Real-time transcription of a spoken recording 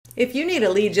If you need a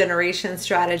lead generation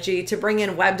strategy to bring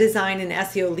in web design and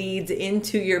SEO leads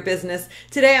into your business,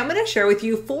 today I'm going to share with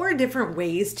you 4 different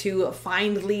ways to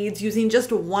find leads using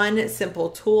just one simple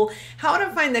tool, how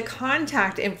to find the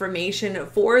contact information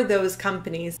for those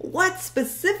companies, what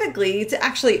specifically to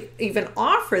actually even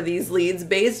offer these leads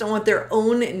based on what their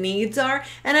own needs are,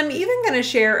 and I'm even going to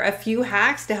share a few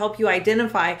hacks to help you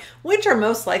identify which are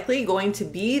most likely going to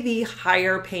be the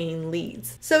higher paying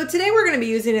leads. So today we're going to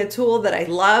be using a tool that I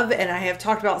love and I have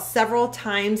talked about several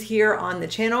times here on the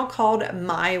channel called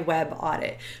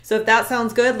MyWebAudit. So if that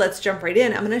sounds good, let's jump right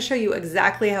in. I'm going to show you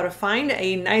exactly how to find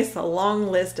a nice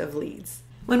long list of leads.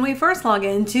 When we first log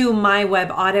into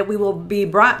MyWebAudit, we will be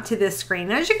brought to this screen.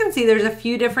 As you can see, there's a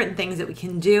few different things that we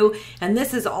can do, and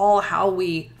this is all how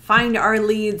we find our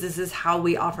leads. This is how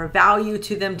we offer value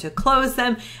to them to close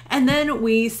them, and then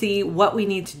we see what we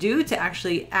need to do to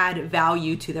actually add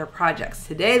value to their projects.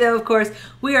 Today, though, of course,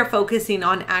 we are focusing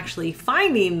on actually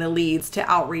finding the leads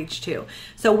to outreach to.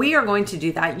 So we are going to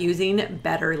do that using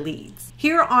Better Leads.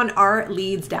 Here on our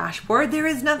leads dashboard, there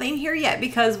is nothing here yet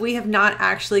because we have not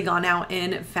actually gone out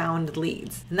and found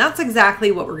leads. And that's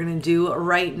exactly what we're going to do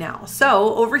right now.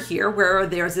 So over here where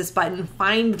there's this button,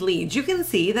 Find Leads, you can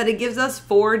see that it gives us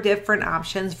 4 different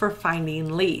options for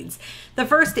finding leads. The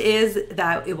first is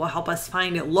that it will help us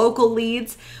find local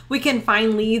leads. We can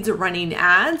find leads running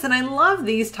ads, and I love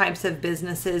these types of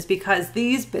businesses because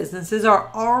these businesses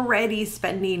are already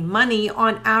spending money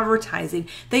on advertising.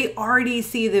 They already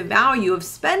see the value of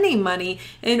spending money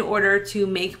in order to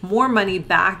make more money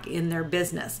back in their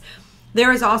business.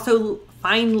 There is also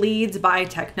Find Leads by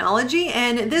Technology,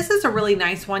 and this is a really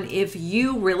nice one if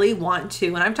you really want to,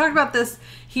 and I've talked about this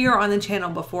here on the channel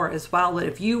before as well, but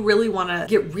if you really want to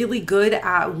get really good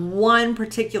at one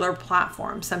particular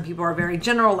platform, some people are very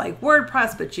general like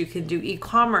WordPress, but you can do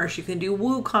e-commerce, you can do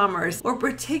WooCommerce, or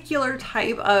particular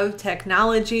type of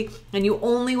technology, and you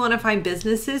only want to find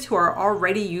businesses who are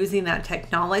already using that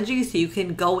technology so you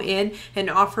can go in and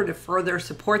offer to further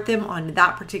support them on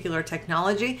that particular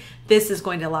technology. This is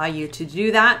going to allow you to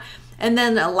do that. And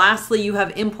then lastly, you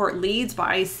have Import Leads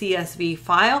by CSV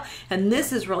file. And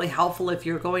this is really helpful if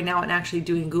you're going out and actually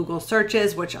doing Google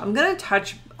searches, which I'm going to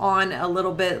touch on a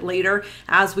little bit later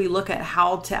as we look at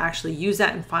how to actually use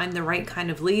that and find the right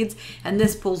kind of leads. And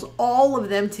this pulls all of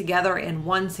them together in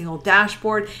one single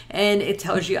dashboard, and it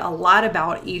tells you a lot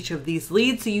about each of these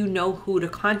leads so you know who to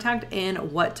contact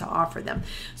and what to offer them.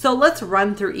 So let's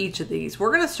run through each of these.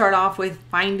 We're going to start off with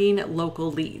finding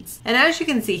local leads. And as you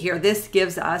can see here, this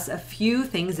gives us a few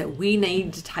things that we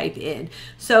need to type in.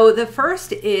 So the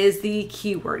first is the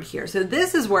keyword here. So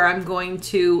this is where I'm going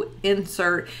to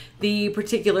insert the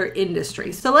particular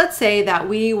industry. So let's say that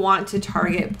we want to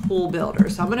target pool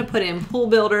builders. So I'm going to put in pool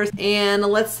builders, and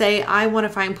let's say I want to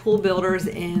find pool builders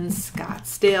in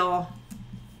Scottsdale,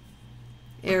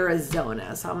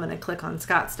 Arizona. So I'm going to click on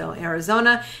Scottsdale,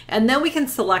 Arizona, and then we can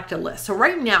select a list. So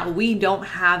right now we don't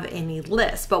have any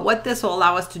lists, but what this will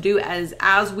allow us to do is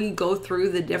as we go through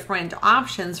the different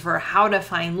options for how to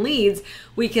find leads,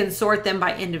 we can sort them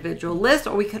by individual list,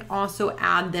 or we can also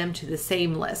add them to the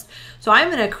same list. So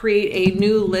I'm going to create a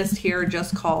new list here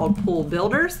just called pool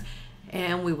builders,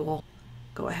 and we will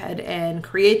go ahead and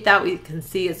create that. We can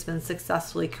see it's been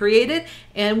successfully created,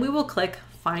 and we will click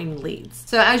Find Leads.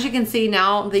 So as you can see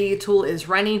now, the tool is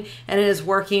running and it is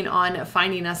working on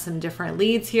finding us some different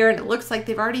leads here. And it looks like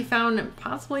they've already found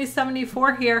possibly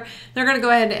 74 here. They're going to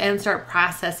go ahead and start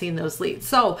processing those leads.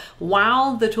 So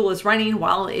while the tool is running,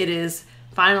 while it is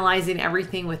finalizing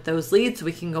everything with those leads, so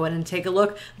we can go in and take a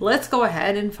look, let's go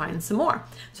ahead and find some more.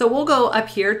 So we'll go up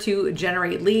here to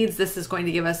generate leads. This is going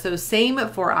to give us those same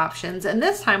 4 options. And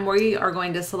this time we are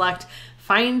going to select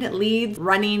Find Leads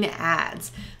Running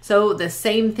Ads. So the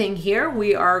same thing here,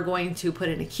 we are going to put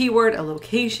in a keyword, a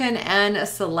location, and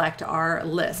select our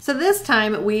list. So this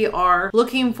time we are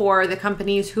looking for the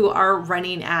companies who are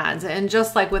running ads. And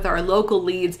just like with our local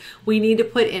leads, we need to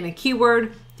put in a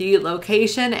keyword, the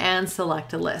location, and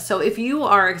select a list. So if you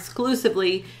are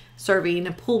exclusively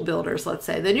serving pool builders, let's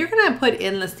say, then you're going to put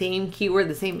in the same keyword,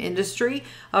 the same industry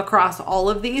across all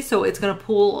of these. So it's going to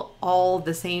pull all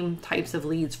the same types of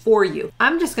leads for you.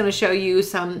 I'm just going to show you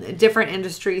some different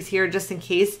industries here just in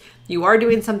case you are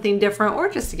doing something different, or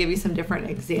just to give you some different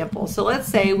examples. So let's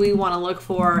say we want to look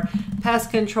for pest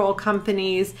control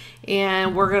companies,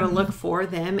 and we're going to look for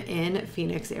them in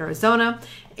Phoenix, Arizona.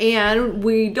 And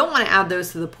we don't want to add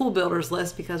those to the pool builders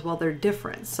list because, well, they're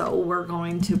different. So we're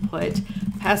going to put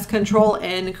pest control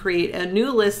and create a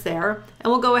new list there.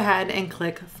 And we'll go ahead and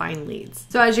click find leads.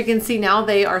 So as you can see now,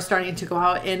 they are starting to go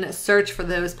out and search for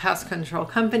those pest control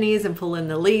companies and pull in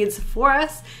the leads for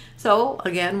us. So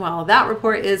again, while that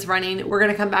report is running, we're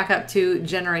going to come back up to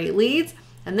generate leads.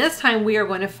 And this time we are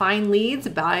going to find leads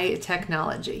by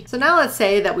technology. So now let's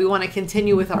say that we want to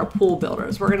continue with our pool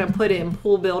builders. We're going to put in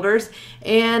pool builders,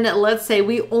 and let's say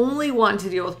we only want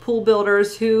to deal with pool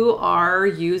builders who are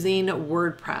using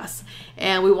WordPress.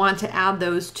 And we want to add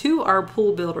those to our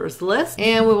pool builders list.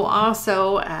 And we will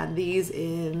also add these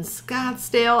in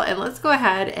Scottsdale. And let's go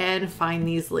ahead and find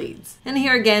these leads. And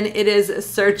here again, it is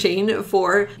searching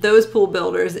for those pool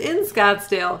builders in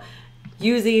Scottsdale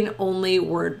using only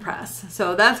WordPress.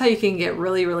 So that's how you can get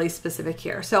really, really specific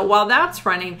here. So while that's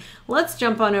running, let's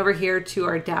jump on over here to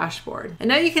our dashboard. And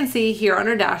now you can see here on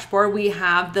our dashboard, we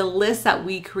have the list that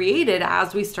we created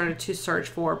as we started to search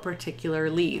for particular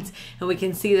leads. And we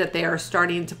can see that they are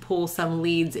starting to pull some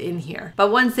leads in here. But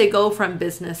once they go from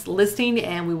business listing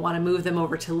and we want to move them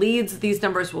over to leads, these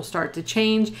numbers will start to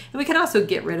change. And we can also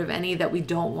get rid of any that we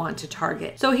don't want to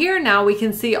target. So here now we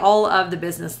can see all of the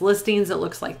business listings. It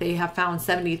looks like they have found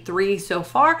 73 so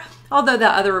far, although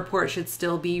that other report should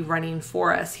still be running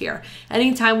for us here.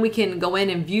 Anytime we can go in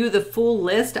and view the full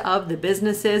list of the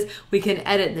businesses, we can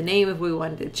edit the name if we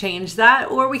wanted to change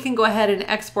that, or we can go ahead and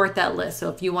export that list. So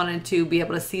if you wanted to be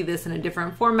able to see this in a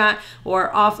different format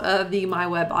or off of the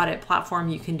MyWebAudit platform,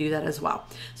 you can do that as well.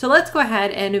 So let's go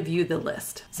ahead and view the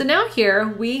list. So now here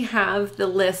we have the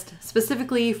list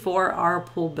specifically for our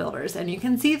pool builders, and you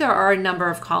can see there are a number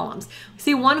of columns. We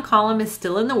see one column is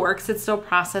still in the works. It's still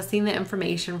processing the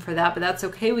information for that, but that's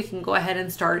okay. We can go ahead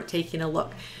and start taking a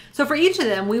look. So for each of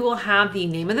them, we will have the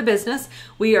name of the business.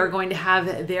 We are going to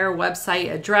have their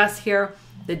website address here,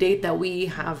 the date that we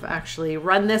have actually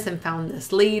run this and found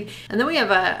this lead. And then we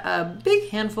have a big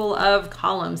handful of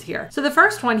columns here. So the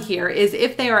first one here is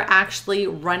if they are actually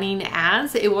running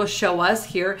ads, it will show us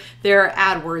here their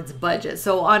AdWords budget.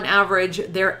 So on average,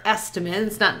 their estimate,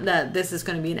 it's not that this is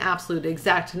going to be an absolute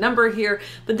exact number here,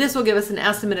 but this will give us an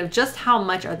estimate of just how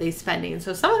much are they spending.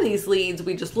 So some of these leads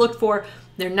we just looked for,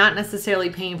 they're not necessarily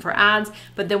paying for ads,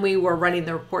 but then we were running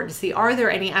the report to see, are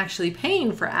there any actually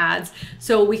paying for ads?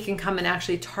 So we can come and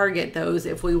actually target those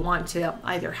if we want to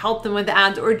either help them with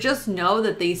ads or just know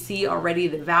that they see already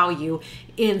the value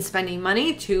in spending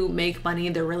money to make money.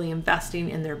 They're really investing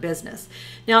in their business.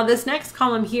 Now this next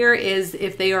column here is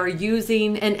if they are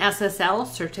using an SSL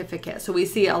certificate. So we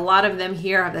see a lot of them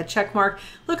here have that check mark.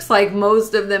 Looks like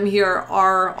most of them here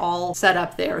are all set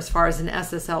up there as far as an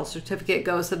SSL certificate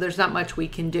goes, so there's not much we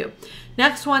can do.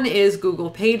 Next one is Google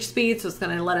page speed. So it's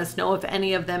going to let us know if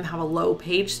any of them have a low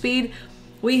page speed.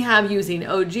 We have using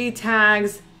OG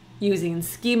tags, using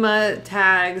schema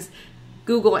tags,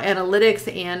 Google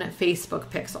Analytics, and Facebook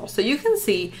Pixel. So you can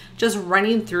see just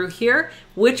running through here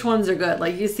which ones are good.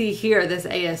 Like you see here, this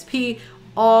ASP,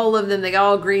 all of them, they got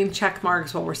all green check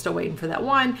marks while we're still waiting for that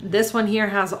one. This one here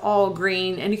has all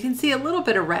green, and you can see a little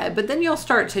bit of red, but then you'll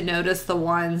start to notice the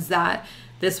ones that,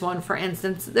 this one for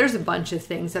instance, there's a bunch of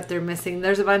things that they're missing.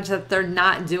 There's a bunch that they're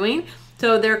not doing.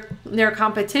 So their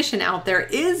competition out there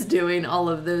is doing all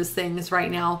of those things right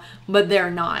now, but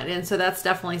they're not. And so that's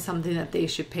definitely something that they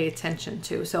should pay attention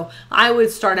to. So I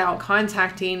would start out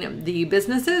contacting the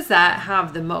businesses that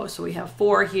have the most. So we have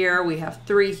 4 here, we have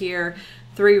 3 here,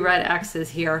 3 red X's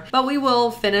here, but we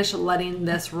will finish letting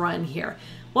this run here.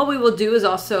 What we will do is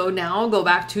also now go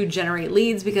back to generate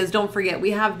leads, because don't forget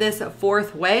we have this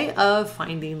 4th way of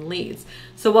finding leads.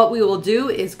 So what we will do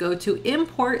is go to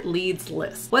import leads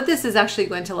list. What this is actually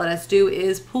going to let us do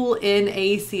is pull in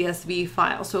a CSV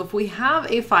file. So if we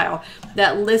have a file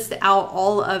that lists out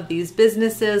all of these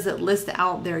businesses, that lists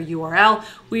out their URL,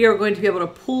 we are going to be able to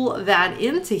pull that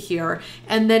into here,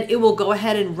 and then it will go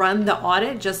ahead and run the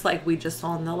audit just like we just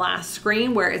saw on the last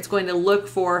screen, where it's going to look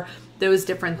for those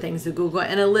different things, the Google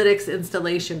Analytics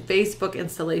installation, Facebook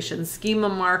installation, schema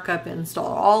markup install,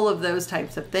 all of those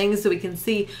types of things, so we can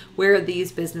see where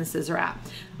these businesses are at.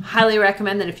 Highly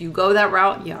recommend that if you go that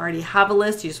route, you already have a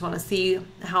list, you just want to see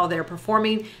how they're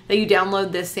performing, that you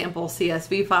download this sample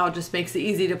CSV file. It just makes it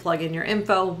easy to plug in your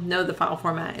info, know the file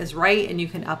format is right, and you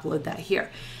can upload that here.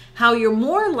 How you're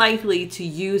more likely to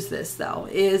use this though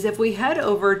is if we head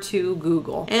over to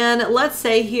Google, and let's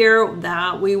say here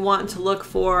that we want to look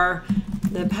for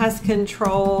the pest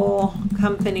control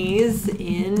companies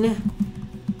in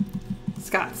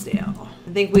Scottsdale.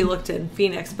 I think we looked in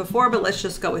Phoenix before, but let's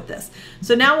just go with this.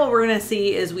 So now what we're gonna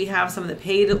see is we have some of the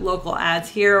paid local ads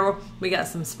here. We got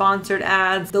some sponsored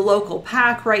ads, the local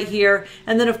pack right here,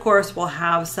 and then of course we'll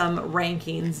have some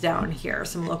rankings down here,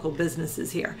 some local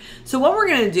businesses here. So what we're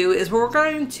gonna do is we're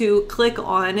going to click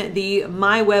on the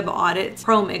MyWebAudit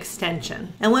Chrome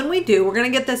extension. And when we do, we're gonna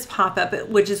get this pop-up,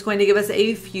 which is going to give us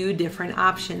a few different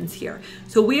options here.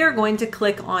 So we are going to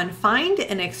click on Find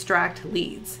and Extract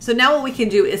Leads. So now what we can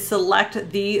do is select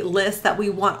the list that we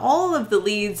want all of the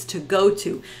leads to go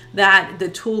to, that the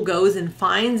tool goes and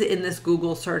finds in this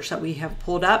Google search that we have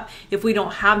pulled up. If we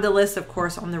don't have the list, of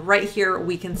course, on the right here,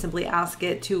 we can simply ask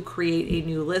it to create a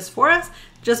new list for us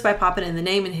just by popping in the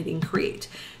name and hitting create.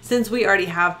 Since we already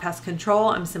have pest control,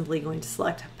 I'm simply going to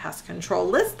select pest control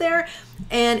list there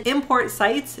and import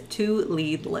sites to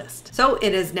lead list. So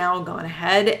it has now gone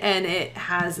ahead and it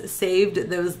has saved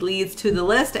those leads to the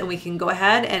list, and we can go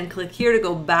ahead and click here to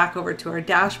go back over to our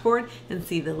dashboard and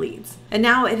see the leads. And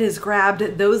now it has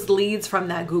grabbed those leads from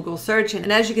that Google search.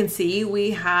 And as you can see,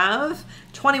 we have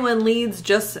 21 leads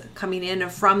just coming in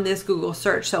from this Google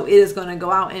search. So it is going to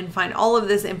go out and find all of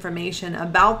this information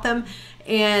about them,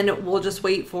 and we'll just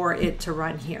wait for it to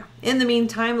run here. In the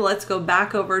meantime, let's go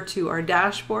back over to our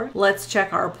dashboard. Let's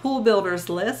check our pool builders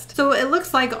list. So it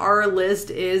looks like our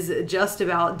list is just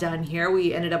about done here.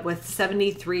 We ended up with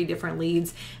 73 different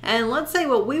leads. And let's say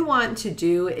what we want to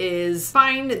do is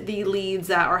find the leads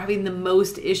that are having the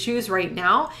most issues right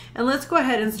now. And let's go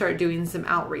ahead and start doing some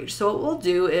outreach. So what we'll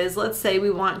do is, let's say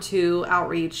we want to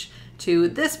outreach to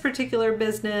this particular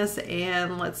business,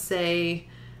 and let's say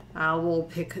we'll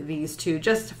pick these two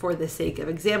just for the sake of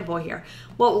example here.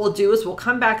 What we'll do is we'll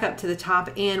come back up to the top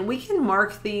and we can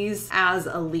mark these as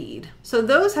a lead. So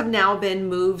those have now been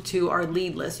moved to our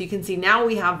lead list. You can see now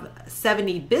we have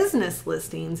 70 business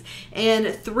listings,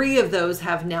 and 3 of those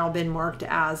have now been marked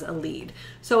as a lead.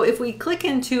 So if we click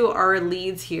into our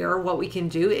leads here, what we can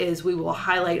do is we will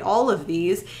highlight all of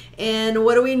these. And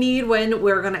what do we need when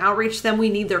we're going to outreach them? We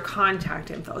need their contact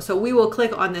info. So we will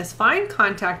click on this Find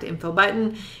Contact Info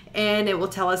button, and it will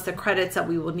tell us the credits that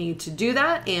we will need to do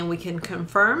that, and we can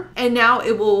confirm. And now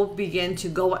it will begin to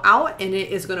go out, and it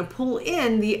is going to pull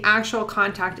in the actual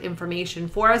contact information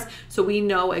for us, so we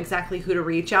know exactly who to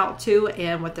reach out to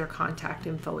and what their contact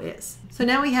info is. So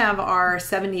now we have our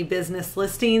 70 business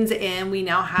listings, and we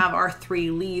now have our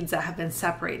 3 leads that have been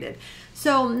separated.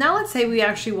 So now let's say we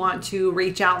actually want to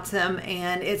reach out to them,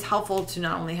 and it's helpful to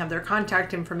not only have their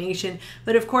contact information,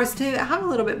 but of course to have a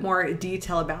little bit more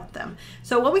detail about them.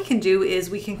 So what we can do is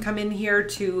we can come in here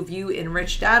to view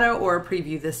enriched data or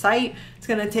preview the site. It's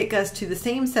going to take us to the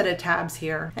same set of tabs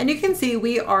here. And you can see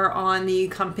we are on the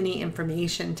company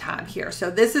information tab here. So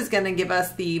this is going to give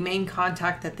us the main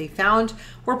contact that they found.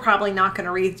 We're probably not going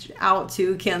to reach out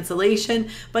to cancellation,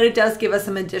 but it does give us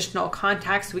some additional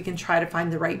contacts. We can try to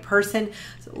find the right person.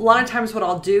 So a lot of times what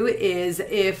I'll do is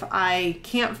if I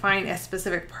can't find a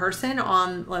specific person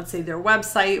on, let's say, their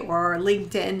website or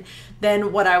LinkedIn,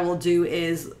 then what I will do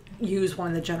is use one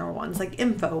of the general ones like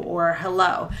info or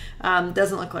hello.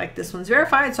 Doesn't look like this one's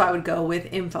verified, so I would go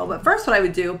with info. But first what I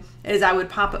would do is I would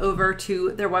pop over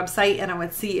to their website and I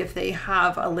would see if they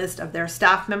have a list of their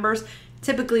staff members.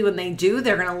 Typically when they do,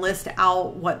 they're going to list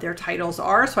out what their titles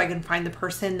are, so I can find the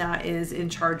person that is in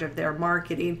charge of their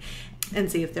marketing and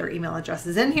see if their email address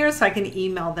is in here so I can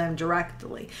email them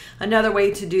directly. Another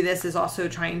way to do this is also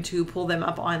trying to pull them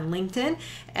up on LinkedIn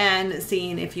and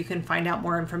seeing if you can find out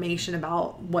more information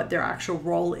about what their actual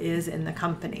role is in the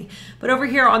company. But over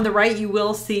here on the right, you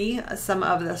will see some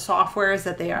of the softwares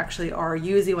that they actually are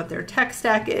using, what their tech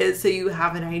stack is, so you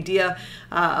have an idea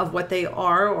of what they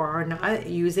are or are not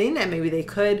using, and maybe they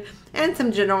could. And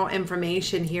some general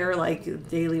information here like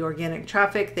daily organic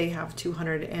traffic. They have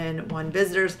 201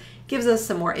 visitors. Gives us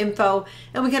some more info.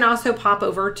 And we can also pop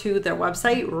over to their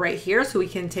website right here so we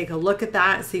can take a look at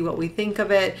that, see what we think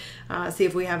of it, see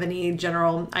if we have any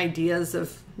general ideas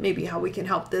of maybe how we can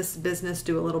help this business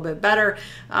do a little bit better.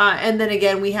 And then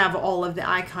again, we have all of the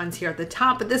icons here at the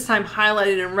top, but this time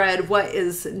highlighted in red what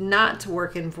is not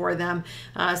working for them.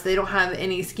 So they don't have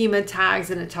any schema tags,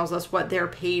 and it tells us what their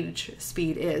page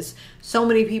speed is. So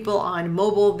many people on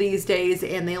mobile these days,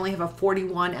 and they only have a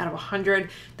 41 out of 100.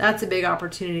 That's a big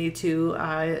opportunity to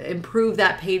improve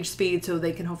that page speed so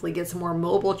they can hopefully get some more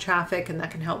mobile traffic, and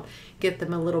that can help get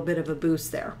them a little bit of a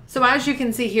boost there. So as you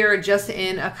can see here, just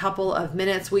in a couple of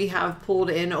minutes, minutes, we have pulled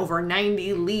in over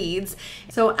 90 leads.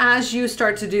 So as you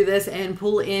start to do this and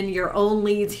pull in your own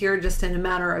leads here just in a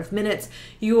matter of minutes,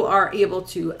 you are able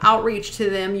to outreach to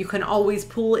them. You can always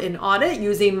pull in audit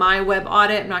using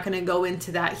MyWebAudit. I'm not going to go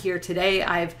into that here today.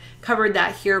 I've covered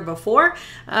that here before,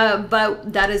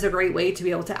 but that is a great way to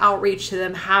be able to outreach to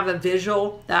them, have a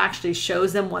visual that actually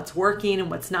shows them what's working and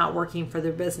what's not working for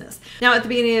their business. Now, at the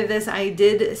beginning of this, I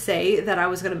did say that I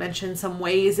was going to mention some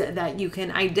ways that you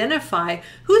can identify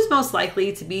who's most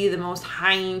likely to be the most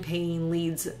high paying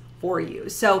leads for you.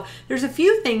 So there's a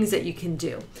few things that you can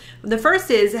do. The first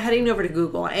is heading over to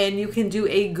Google, and you can do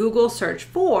a Google search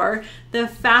for the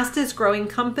fastest growing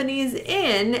companies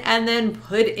in, and then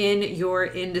put in your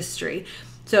industry.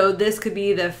 So this could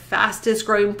be the fastest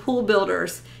growing pool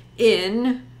builders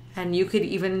in, and you could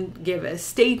even give a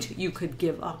state, you could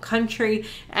give a country,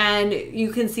 and you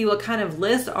can see what kind of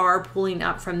lists are pulling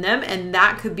up from them. And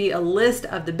that could be a list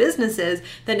of the businesses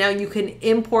that now you can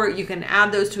import. You can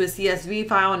add those to a CSV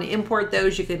file and import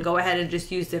those. You can go ahead and just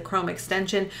use the Chrome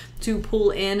extension to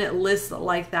pull in lists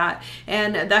like that.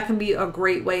 And that can be a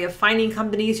great way of finding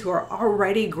companies who are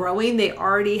already growing. They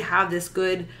already have this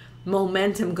good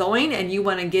momentum going, and you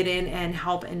want to get in and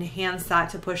help enhance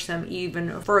that to push them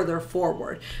even further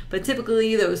forward. But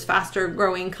typically those faster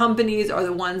growing companies are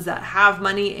the ones that have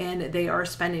money and they are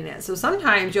spending it. So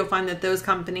sometimes you'll find that those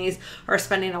companies are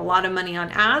spending a lot of money on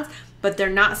ads, but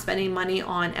they're not spending money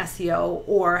on SEO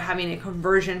or having a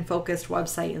conversion focused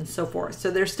website and so forth. So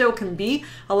there still can be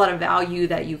a lot of value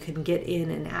that you can get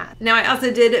in and add. Now, I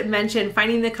also did mention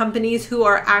finding the companies who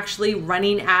are actually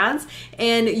running ads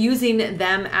and using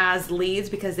them as leads,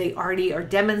 because they already are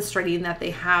demonstrating that they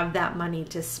have that money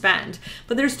to spend.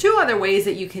 But there's two other ways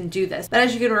that you can do this. But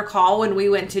as you can recall, when we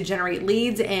went to generate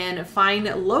leads and find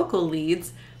local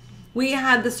leads, we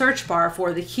had the search bar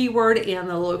for the keyword and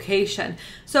the location.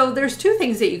 So there's two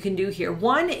things that you can do here.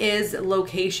 One is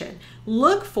location.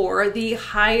 Look for the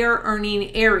higher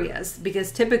earning areas,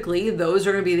 because typically those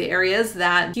are going to be the areas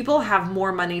that people have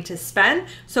more money to spend.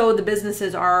 So the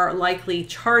businesses are likely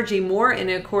charging more in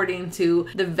according to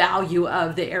the value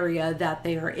of the area that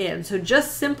they are in. So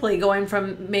just simply going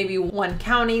from maybe one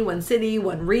county, one city,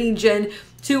 one region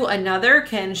to another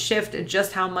can shift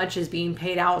just how much is being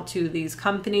paid out to these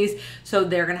companies. So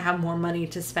they're going to have more money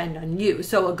to spend on you.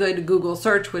 So a good Google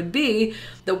search would be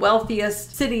the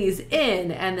wealthiest cities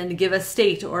in, and then give a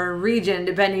state or a region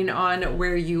depending on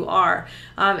where you are,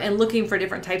 and looking for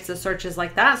different types of searches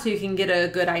like that, so you can get a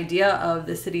good idea of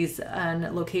the cities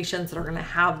and locations that are going to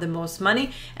have the most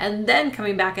money, and then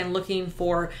coming back and looking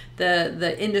for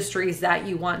the industries that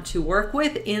you want to work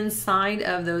with inside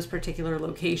of those particular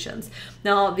locations.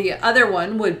 Now, the other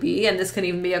one would be, and this can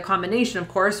even be a combination, of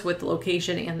course, with the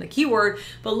location and the keyword,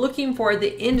 but looking for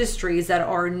the industries that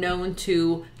are known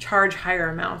to charge higher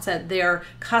amounts, that their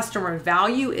customer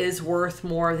value is worth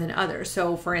more than others.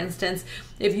 So for instance,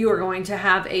 if you are going to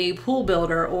have a pool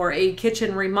builder or a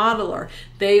kitchen remodeler,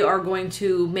 they are going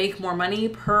to make more money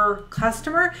per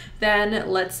customer than,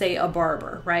 let's say, a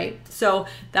barber, right? So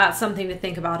that's something to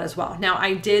think about as well. Now,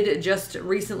 I did just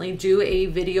recently do a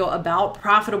video about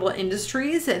profitable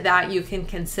industries that you can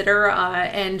consider,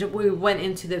 and we went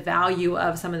into the value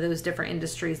of some of those different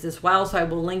industries as well. So I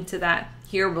will link to that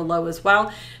here below as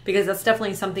well, because that's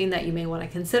definitely something that you may want to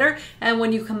consider. And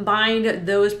when you combine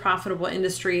those profitable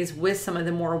industries with some of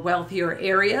the more wealthier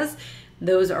areas,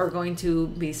 those are going to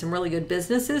be some really good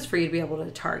businesses for you to be able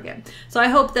to target. So I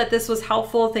hope that this was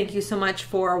helpful. Thank you so much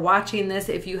for watching this.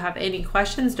 If you have any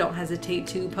questions, don't hesitate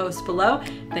to post below.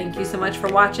 Thank you so much for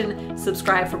watching.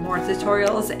 Subscribe for more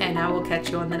tutorials, and I will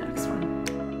catch you on the next one.